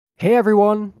Hey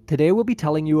everyone, today we'll be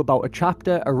telling you about a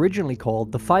chapter originally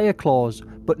called the Fire Claws,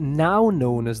 but now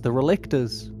known as the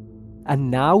Relictors. A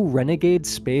now renegade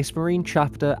space marine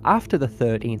chapter after the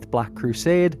 13th Black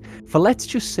Crusade, for let's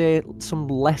just say some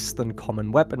less than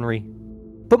common weaponry.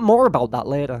 But more about that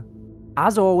later.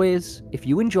 As always, if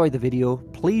you enjoy the video,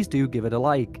 please do give it a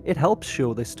like, it helps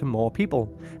show this to more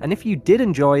people, and if you did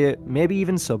enjoy it, maybe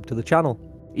even sub to the channel.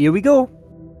 Here we go!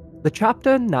 The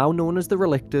chapter, now known as the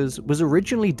Relictors, was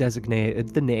originally designated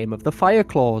the name of the Fire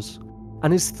Claws,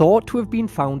 and is thought to have been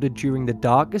founded during the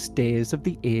darkest days of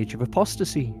the Age of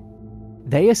Apostasy.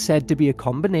 They are said to be a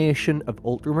combination of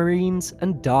Ultramarines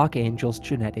and Dark Angels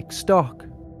genetic stock.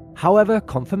 However,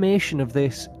 confirmation of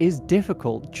this is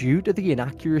difficult due to the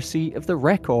inaccuracy of the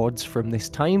records from this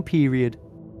time period.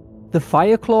 The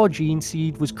Fireclaw gene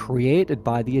seed was created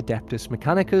by the Adeptus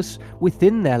Mechanicus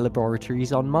within their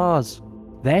laboratories on Mars.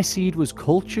 Their seed was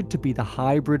cultured to be the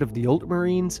hybrid of the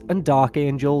Ultramarines and Dark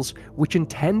Angels, which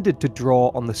intended to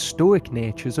draw on the stoic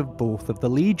natures of both of the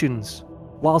legions.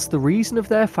 Whilst the reason of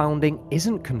their founding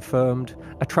isn't confirmed,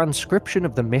 a transcription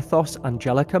of the mythos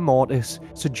Angelica Mortis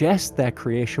suggests their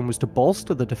creation was to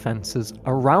bolster the defences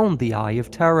around the Eye of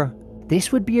Terror.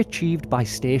 This would be achieved by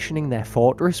stationing their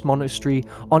fortress monastery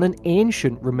on an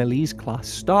ancient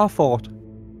Ramillies-class starfort.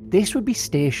 This would be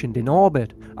stationed in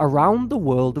orbit around the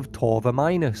world of Torva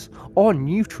Minus, or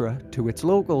Neutra to its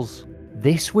locals.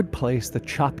 This would place the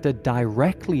chapter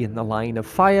directly in the line of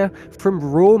fire from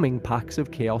roaming packs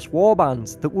of Chaos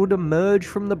Warbands that would emerge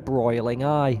from the broiling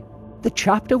eye. The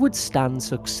chapter would stand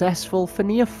successful for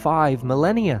near 5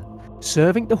 millennia,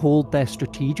 serving to hold their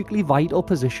strategically vital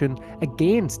position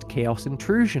against Chaos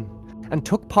intrusion, and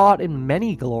took part in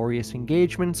many glorious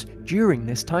engagements during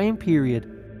this time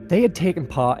period. They had taken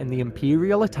part in the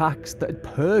Imperial attacks that had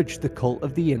purged the cult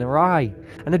of the Inner Eye,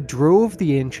 and had drove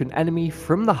the ancient enemy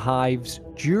from the hives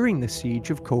during the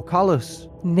siege of Kokallus.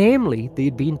 Namely, they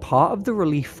had been part of the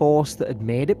relief force that had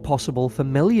made it possible for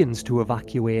millions to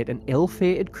evacuate an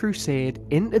ill-fated crusade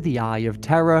into the Eye of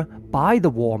Terror by the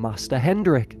War Master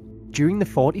Hendrik. During the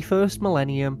 41st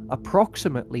millennium,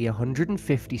 approximately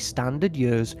 150 standard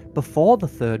years before the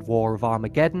Third War of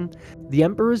Armageddon, the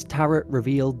Emperor's turret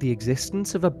revealed the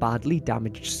existence of a badly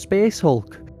damaged space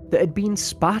hulk that had been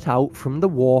spat out from the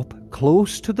warp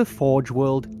close to the Forge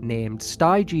world named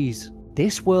Styges.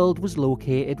 This world was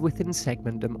located within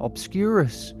Segmentum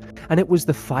Obscurus, and it was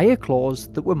the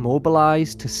Fireclaws that were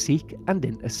mobilised to seek and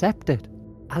intercept it.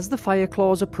 As the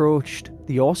Fireclaws approached,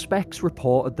 the Auspex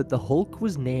reported that the Hulk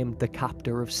was named the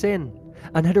Captor of Sin,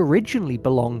 and had originally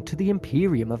belonged to the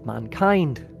Imperium of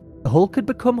Mankind. The Hulk had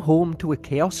become home to a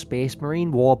Chaos Space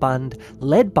Marine warband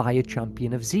led by a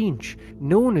champion of Tzeentch,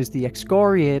 known as the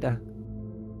Excoriator.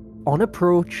 On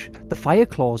approach, the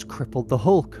Fireclaws crippled the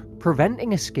Hulk,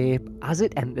 preventing escape as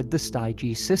it entered the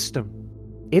Styges system.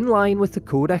 In line with the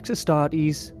Codex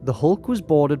Astartes, the Hulk was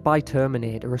boarded by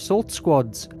Terminator assault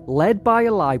squads, led by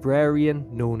a librarian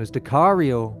known as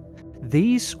Decario.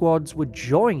 These squads were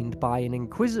joined by an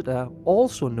Inquisitor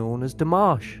also known as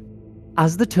Damash.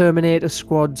 As the Terminator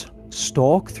squads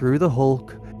stalk through the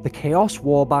Hulk, the Chaos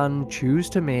Warband choose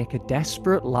to make a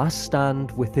desperate last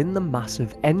stand within the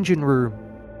massive engine room.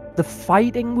 The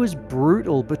fighting was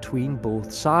brutal between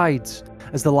both sides,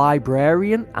 as the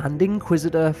Librarian and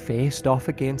Inquisitor faced off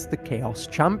against the Chaos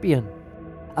Champion.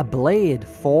 A blade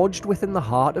forged within the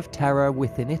heart of terror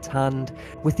within its hand,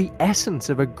 with the essence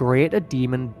of a greater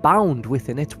demon bound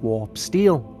within its warp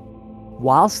steel.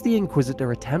 Whilst the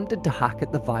Inquisitor attempted to hack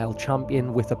at the vile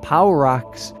champion with a power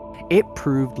axe, it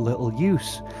proved little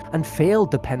use, and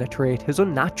failed to penetrate his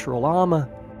unnatural armour.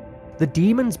 The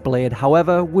demon's blade,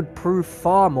 however, would prove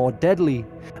far more deadly,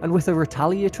 and with a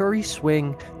retaliatory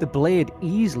swing, the blade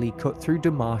easily cut through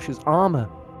Damash's armour,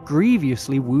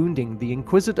 grievously wounding the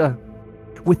Inquisitor.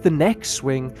 With the next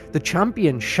swing, the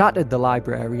champion shattered the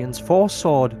Librarian's force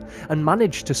sword, and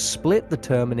managed to split the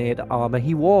Terminator armour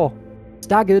he wore.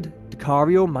 Staggered,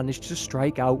 Decario managed to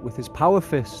strike out with his power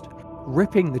fist,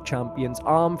 ripping the champion's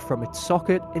arm from its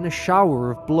socket in a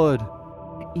shower of blood.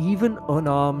 Even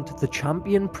unarmed, the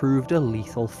champion proved a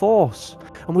lethal force,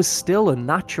 and was still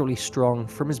unnaturally strong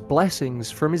from his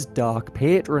blessings from his dark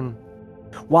patron.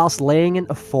 Whilst laying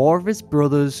into 4 of his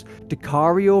brothers,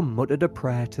 Decario muttered a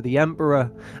prayer to the Emperor,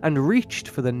 and reached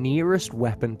for the nearest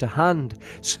weapon to hand,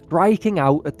 striking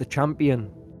out at the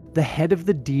champion. The head of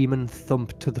the demon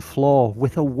thumped to the floor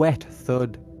with a wet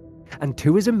thud, and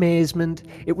to his amazement,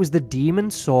 it was the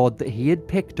demon's sword that he had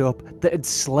picked up that had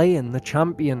slain the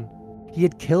champion. He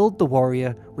had killed the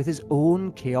warrior with his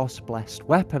own chaos-blessed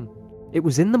weapon. It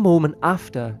was in the moment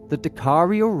after that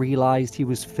Decario realised he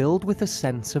was filled with a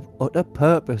sense of utter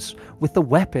purpose with the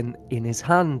weapon in his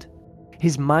hand.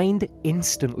 His mind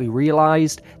instantly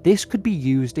realised this could be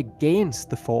used against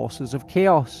the forces of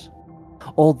chaos.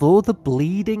 Although the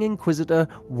bleeding Inquisitor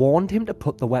warned him to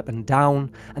put the weapon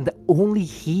down, and that only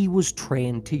he was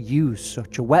trained to use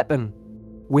such a weapon.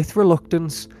 With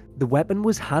reluctance, the weapon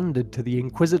was handed to the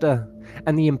Inquisitor,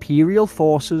 and the Imperial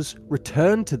forces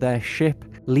returned to their ship,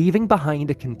 leaving behind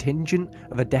a contingent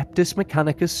of Adeptus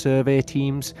Mechanicus survey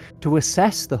teams to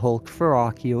assess the Hulk for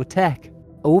archaeotech.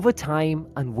 Over time,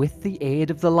 and with the aid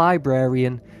of the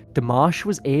librarian, Damarsh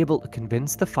was able to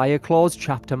convince the Fireclaw's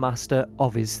chapter master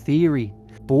of his theory.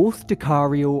 Both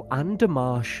Decario and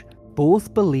Damarsh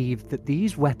both believed that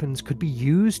these weapons could be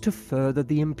used to further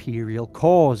the Imperial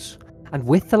cause, and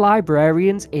with the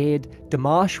librarian's aid,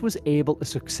 Damarsh was able to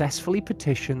successfully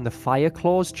petition the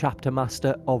Fireclaw's chapter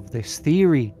master of this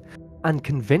theory, and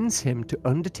convince him to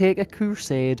undertake a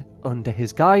crusade under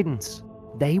his guidance.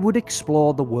 They would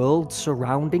explore the world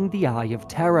surrounding the Eye of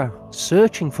Terror,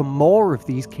 searching for more of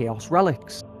these Chaos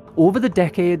relics. Over the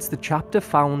decades, the chapter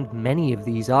found many of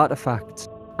these artifacts,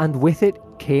 and with it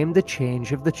came the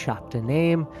change of the chapter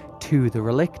name to the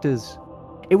Relictors.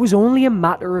 It was only a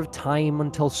matter of time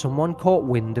until someone caught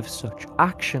wind of such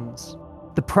actions.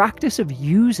 The practice of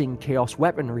using Chaos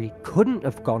weaponry couldn't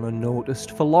have gone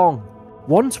unnoticed for long.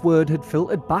 Once word had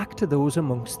filtered back to those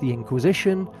amongst the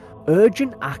Inquisition,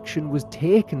 urgent action was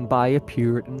taken by a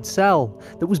Puritan cell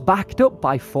that was backed up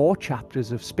by 4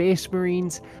 chapters of Space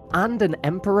Marines and an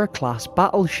Emperor-class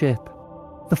battleship.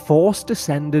 The force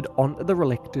descended onto the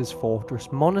Relictors' Fortress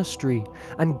Monastery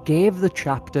and gave the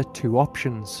chapter 2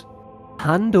 options.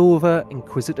 Hand over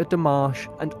Inquisitor Damarsh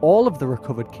and all of the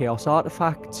recovered Chaos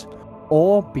artifacts,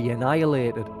 or be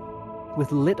annihilated.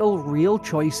 With little real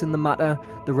choice in the matter,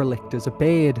 the Relictors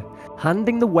obeyed,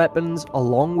 handing the weapons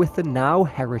along with the now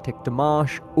heretic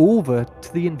Damarsh over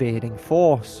to the invading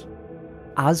force.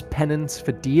 As penance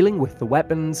for dealing with the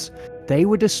weapons, they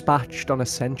were dispatched on a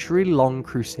century-long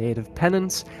crusade of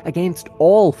penance against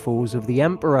all foes of the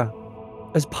Emperor.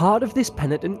 As part of this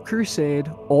penitent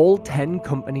crusade, all 10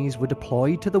 companies were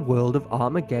deployed to the world of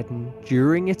Armageddon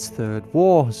during its third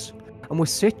wars, and were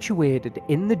situated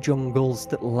in the jungles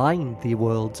that lined the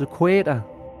world's equator.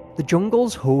 The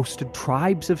jungles hosted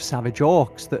tribes of savage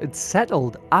orcs that had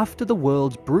settled after the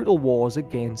world's brutal wars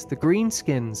against the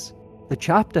Greenskins. The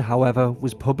chapter, however,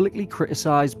 was publicly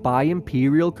criticised by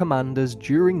Imperial commanders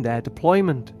during their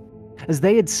deployment, as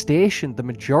they had stationed the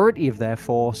majority of their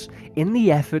force in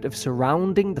the effort of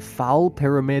surrounding the foul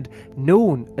pyramid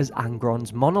known as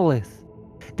Angron's monolith.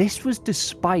 This was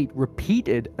despite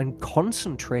repeated and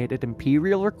concentrated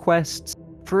Imperial requests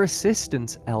for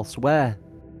assistance elsewhere.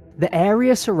 The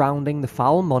area surrounding the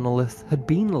foul monolith had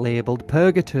been labelled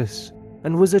Purgatus,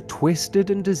 and was a twisted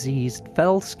and diseased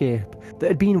fellscape that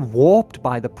had been warped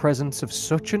by the presence of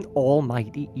such an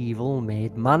almighty evil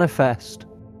made manifest.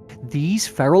 These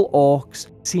feral orcs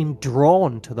seemed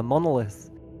drawn to the monolith,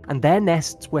 and their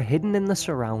nests were hidden in the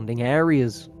surrounding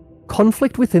areas.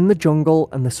 Conflict within the jungle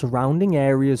and the surrounding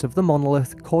areas of the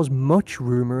monolith caused much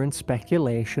rumour and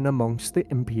speculation amongst the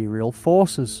Imperial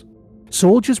forces.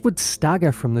 Soldiers would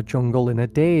stagger from the jungle in a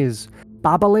daze,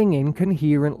 babbling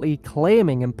incoherently,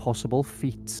 claiming impossible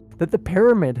feats, that the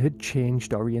pyramid had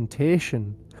changed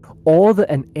orientation, or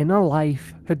that an inner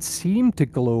life had seemed to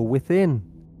glow within.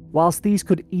 Whilst these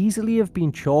could easily have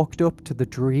been chalked up to the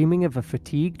dreaming of a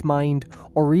fatigued mind,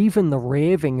 or even the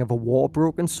raving of a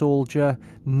war-broken soldier,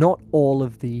 not all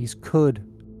of these could.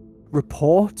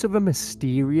 Reports of a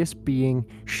mysterious being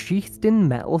sheathed in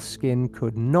metal skin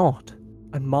could not,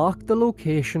 and marked the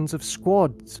locations of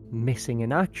squads missing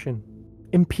in action.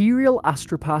 Imperial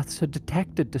astropaths had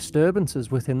detected disturbances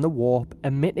within the warp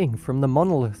emitting from the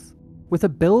monolith, with a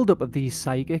build-up of these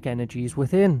psychic energies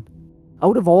within.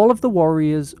 Out of all of the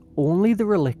warriors, only the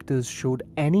Relictors showed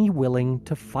any willing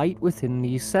to fight within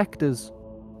these sectors.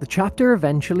 The chapter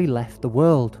eventually left the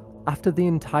world, after the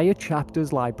entire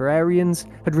chapter's librarians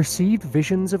had received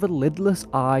visions of a lidless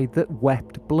eye that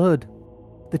wept blood.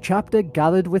 The chapter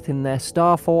gathered within their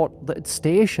star fort that had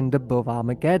stationed above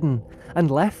Armageddon, and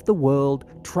left the world,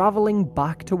 travelling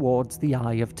back towards the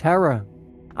Eye of Terror.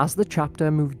 As the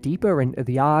chapter moved deeper into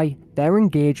the Eye, their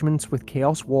engagements with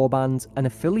Chaos Warbands and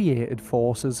affiliated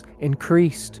forces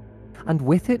increased, and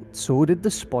with it so did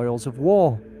the spoils of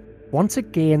war. Once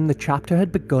again, the chapter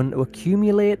had begun to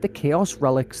accumulate the Chaos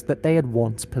relics that they had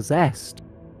once possessed.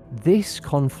 This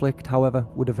conflict, however,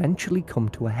 would eventually come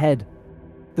to a head.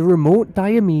 The remote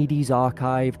Diomedes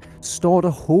archive stored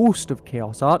a host of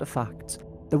Chaos artifacts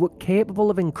that were capable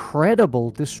of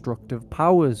incredible destructive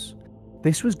powers.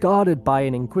 This was guarded by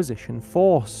an Inquisition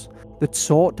force that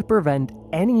sought to prevent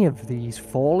any of these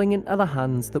falling into the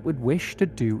hands that would wish to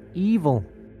do evil.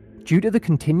 Due to the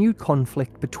continued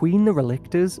conflict between the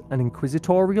Relictors and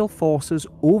Inquisitorial forces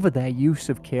over their use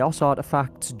of Chaos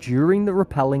artifacts during the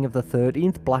repelling of the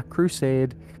 13th Black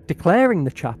Crusade, declaring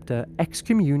the chapter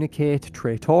Excommunicate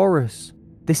Traitoris.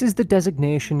 This is the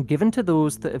designation given to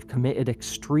those that have committed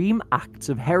extreme acts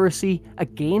of heresy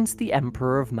against the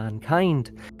Emperor of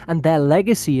Mankind, and their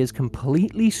legacy is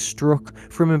completely struck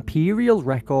from Imperial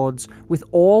records, with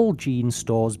all gene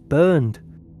stores burned.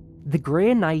 The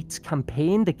Grey Knights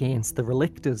campaigned against the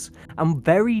Relictors and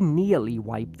very nearly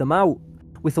wiped them out,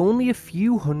 with only a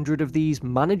few hundred of these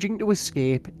managing to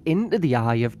escape into the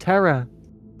Eye of Terror.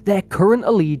 Their current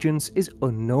allegiance is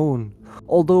unknown,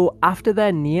 although after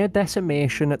their near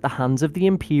decimation at the hands of the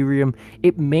Imperium,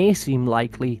 it may seem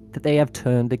likely that they have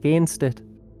turned against it.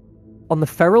 On the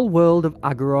feral world of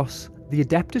Agoros, the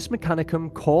Adeptus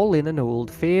Mechanicum call in an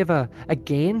old favour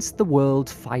against the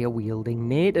world's fire-wielding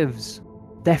natives.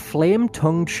 Their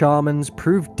flame-tongued shamans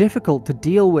prove difficult to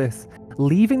deal with,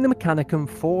 leaving the Mechanicum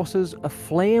forces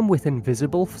aflame with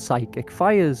invisible psychic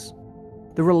fires.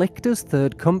 The Relictors'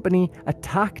 Third Company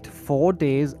attacked 4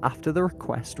 days after the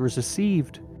request was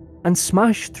received, and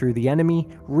smashed through the enemy,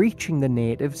 reaching the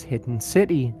natives' hidden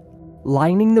city.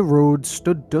 Lining the road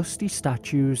stood dusty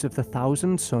statues of the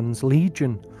Thousand Suns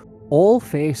Legion, all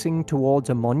facing towards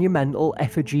a monumental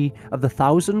effigy of the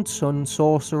Thousand Sun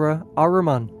sorcerer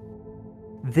Ahriman.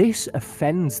 This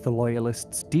offends the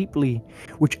Loyalists deeply,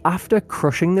 which after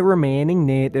crushing the remaining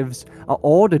natives are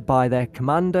ordered by their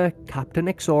commander, Captain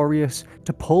Exorius,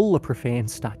 to pull the profane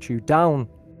statue down.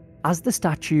 As the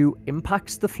statue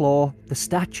impacts the floor, the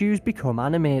statues become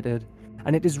animated,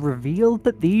 and it is revealed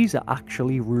that these are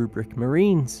actually Rubric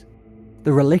Marines.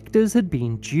 The Relictors had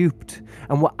been duped,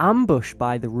 and were ambushed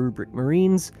by the Rubric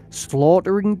Marines,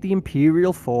 slaughtering the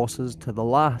Imperial forces to the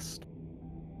last.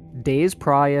 Days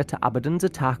prior to Abaddon's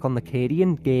attack on the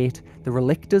Cadian Gate, the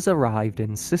Relictors arrived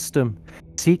in system,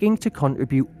 seeking to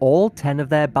contribute all 10 of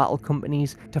their battle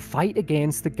companies to fight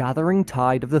against the gathering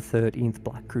tide of the 13th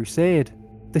Black Crusade.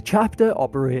 The chapter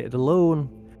operated alone,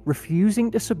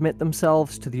 refusing to submit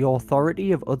themselves to the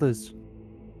authority of others.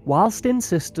 Whilst in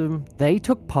system, they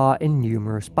took part in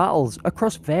numerous battles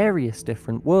across various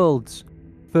different worlds,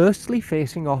 firstly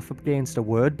facing off against a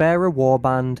Wordbearer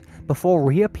warband, before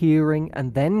reappearing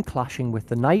and then clashing with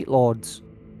the Night Lords.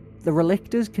 The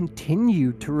Relictors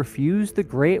continued to refuse the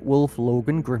Great Wolf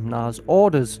Logan Grimnar's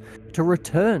orders to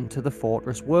return to the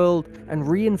Fortress world and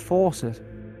reinforce it.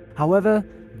 However,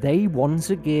 they once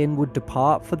again would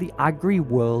depart for the Agri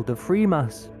world of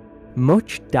Freemas.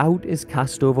 Much doubt is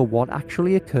cast over what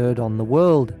actually occurred on the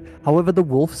world. However, the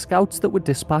Wolf Scouts that were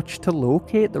dispatched to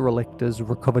locate the Relictors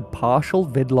recovered partial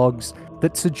vidlogs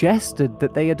that suggested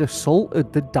that they had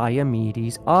assaulted the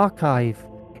Diomedes archive.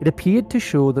 It appeared to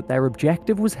show that their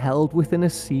objective was held within a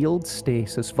sealed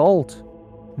stasis vault.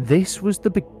 This was the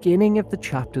beginning of the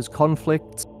chapter's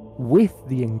conflicts with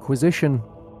the Inquisition.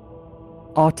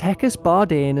 Artechus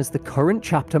Bardane is the current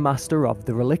chapter master of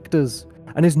the Relictors,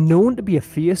 and is known to be a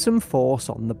fearsome force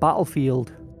on the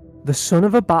battlefield. The son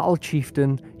of a battle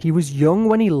chieftain, he was young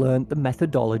when he learnt the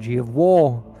methodology of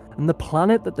war, and the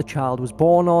planet that the child was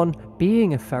born on,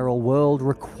 being a feral world,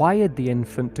 required the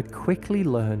infant to quickly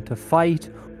learn to fight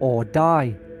or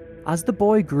die. As the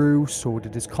boy grew, so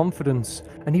did his confidence,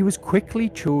 and he was quickly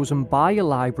chosen by a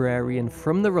librarian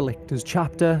from the Relictors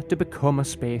chapter to become a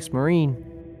Space Marine.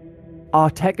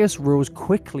 Artechus rose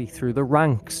quickly through the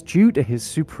ranks due to his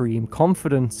supreme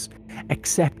confidence,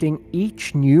 accepting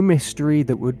each new mystery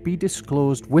that would be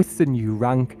disclosed with the new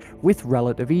rank with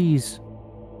relative ease.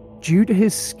 Due to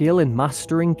his skill in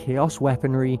mastering chaos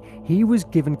weaponry, he was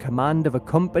given command of a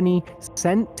company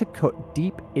sent to cut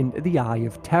deep into the Eye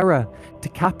of Terror to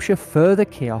capture further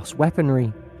chaos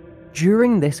weaponry.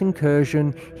 During this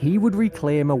incursion, he would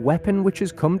reclaim a weapon which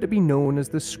has come to be known as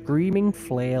the Screaming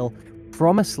Flail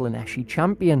from a Slaaneshi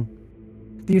champion.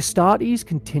 The Astartes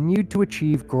continued to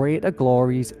achieve greater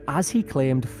glories as he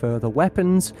claimed further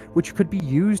weapons which could be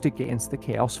used against the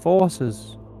Chaos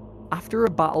forces. After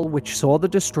a battle which saw the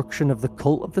destruction of the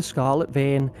Cult of the Scarlet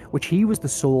Vein, which he was the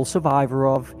sole survivor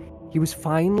of, he was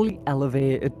finally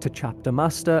elevated to Chapter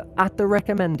Master at the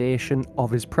recommendation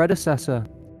of his predecessor.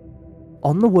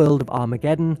 On the world of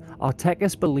Armageddon,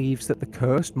 Artechus believes that the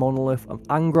cursed monolith of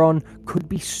Angron could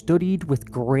be studied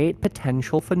with great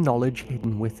potential for knowledge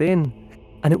hidden within,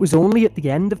 and it was only at the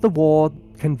end of the war,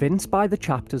 convinced by the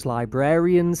chapter's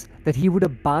librarians, that he would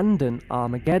abandon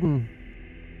Armageddon.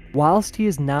 Whilst he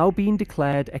is now being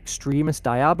declared Extremis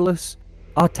Diabolus,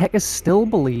 Artecus still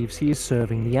believes he is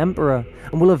serving the Emperor,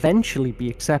 and will eventually be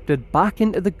accepted back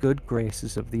into the good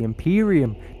graces of the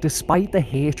Imperium, despite the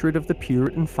hatred of the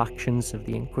Puritan factions of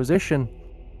the Inquisition.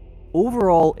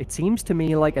 Overall, it seems to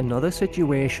me like another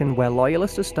situation where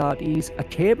loyalist Astartes are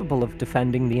capable of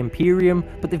defending the Imperium,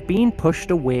 but they've been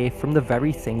pushed away from the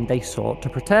very thing they sought to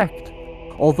protect.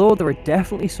 Although there are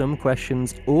definitely some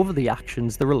questions over the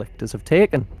actions the Relictors have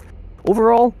taken.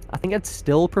 Overall, I think I'd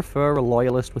still prefer a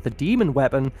loyalist with a demon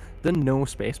weapon than no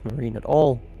Space Marine at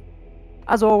all.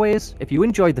 As always, if you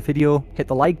enjoyed the video, hit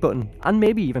the like button and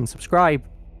maybe even subscribe.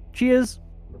 Cheers!